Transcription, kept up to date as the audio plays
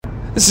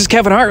This is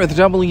Kevin Hart with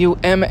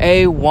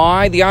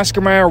WMAY. The Oscar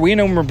Mayer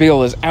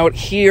Wienermobile is out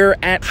here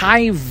at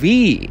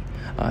Hy-Vee.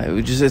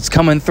 It's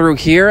coming through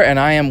here, and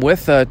I am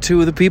with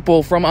two of the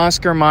people from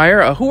Oscar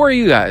Mayer. Who are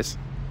you guys?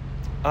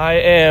 I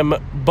am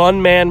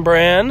Bunman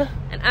Bran.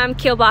 And I'm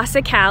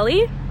Kielbasa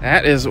Callie.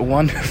 That is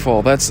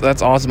wonderful. That's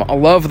awesome. I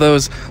love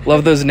those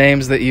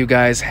names that you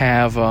guys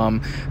have.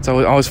 It's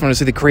always fun to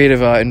see the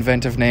creative,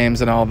 inventive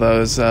names and all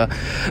those. So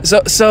the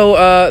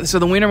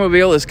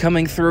Wienermobile is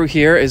coming through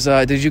here.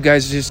 Did you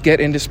guys just get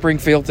into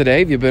Springfield today?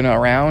 Have you been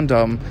around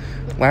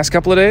last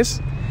couple of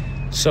days?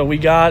 So we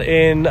got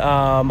in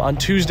on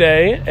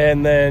Tuesday,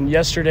 and then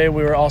yesterday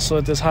we were also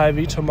at this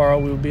Hy-Vee. Tomorrow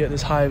we will be at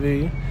this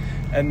Hy-Vee.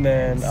 And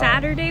then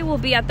Saturday we'll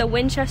be at the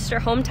Winchester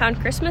Hometown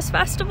Christmas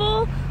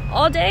Festival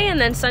all day, and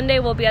then Sunday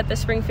we'll be at the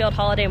Springfield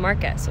Holiday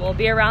Market. So we'll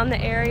be around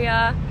the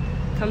area.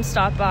 Come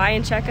stop by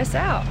and check us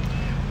out.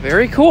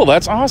 Very cool.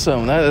 That's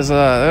awesome. That is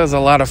a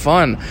lot of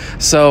fun.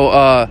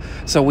 So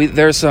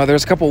there's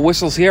a couple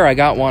whistles here. I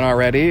got one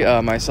already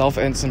myself,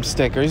 and some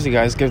stickers. You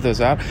guys give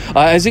those out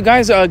as you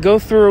guys go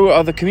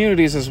through the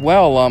communities as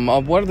well.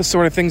 What are the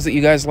sort of things that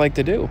you guys like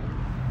to do?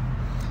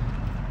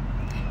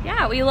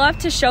 Yeah, we love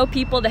to show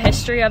people the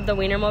history of the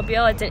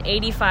Wienermobile. It's an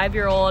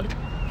 85-year-old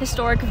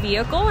historic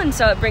vehicle, and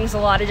so it brings a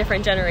lot of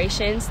different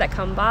generations that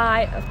come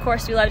by. Of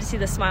course, we love to see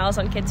the smiles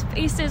on kids'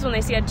 faces when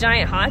they see a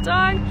giant hot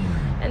dog.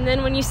 And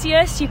then when you see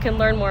us, you can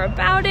learn more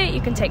about it.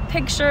 You can take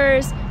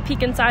pictures,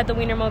 peek inside the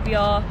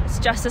Wienermobile. It's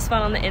just as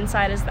fun on the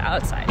inside as the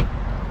outside.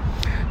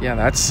 Yeah,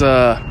 that's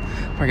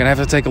we're gonna have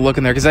to take a look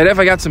in there, because I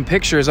definitely got some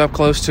pictures up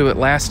close to it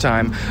last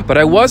time, but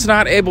I was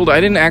not able to.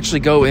 I didn't actually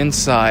go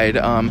inside.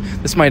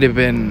 This might have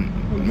been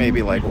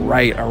maybe like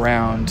right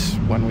around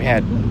when we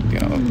had,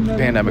 the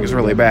pandemic was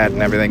really bad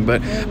and everything.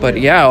 But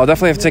yeah, I'll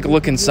definitely have to take a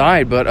look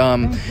inside. But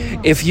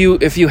if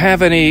you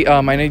have any,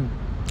 I know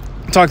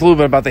talked a little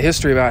bit about the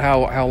history, about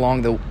how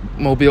long the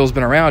mobile's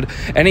been around.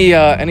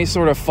 Any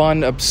sort of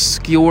fun,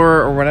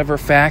 obscure or whatever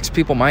facts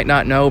people might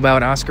not know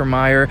about Oscar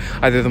Mayer,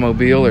 either the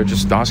mobile or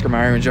just Oscar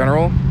Mayer in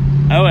general?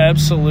 Oh,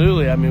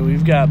 absolutely. I mean,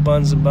 we've got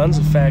buns and buns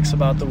of facts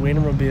about the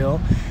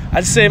Wienermobile.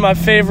 I'd say my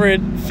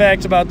favorite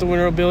fact about the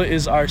Wienermobile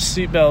is our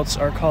seatbelts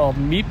are called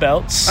meat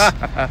belts.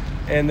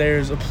 And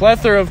there's a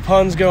plethora of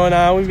puns going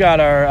on. We've got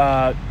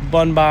our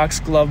bun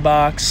box, glove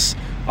box,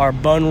 our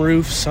bun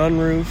roof,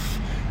 sunroof,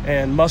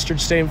 and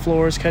mustard-stained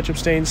floors,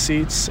 ketchup-stained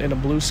seats, and a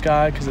blue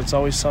sky, because it's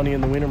always sunny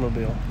in the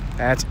Wienermobile.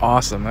 That's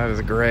awesome. That is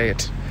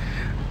great.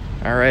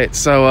 All right,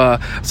 so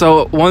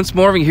once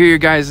more, we can hear your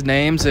guys'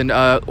 names, and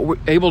we're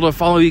able to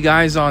follow you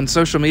guys on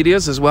social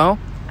medias as well.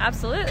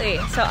 Absolutely.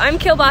 So I'm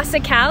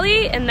Kielbasa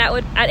Callie, and that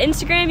would at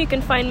Instagram you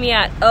can find me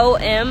at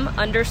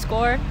OM_Kielbasa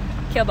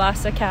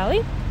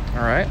Callie.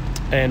 All right.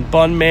 And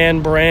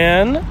Bunman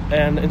Bran,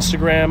 and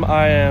Instagram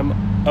I am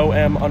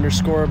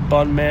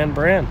OM_Bunman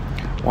Bran.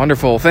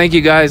 Wonderful. Thank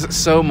you guys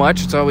so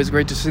much. It's always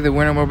great to see the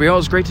Wienermobile.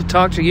 It's great to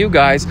talk to you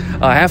guys.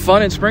 Have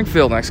fun in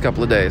Springfield next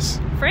couple of days.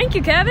 Thank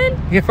you, Kevin.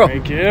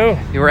 Thank you.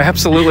 You were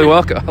absolutely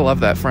welcome. I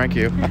love that. Thank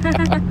you.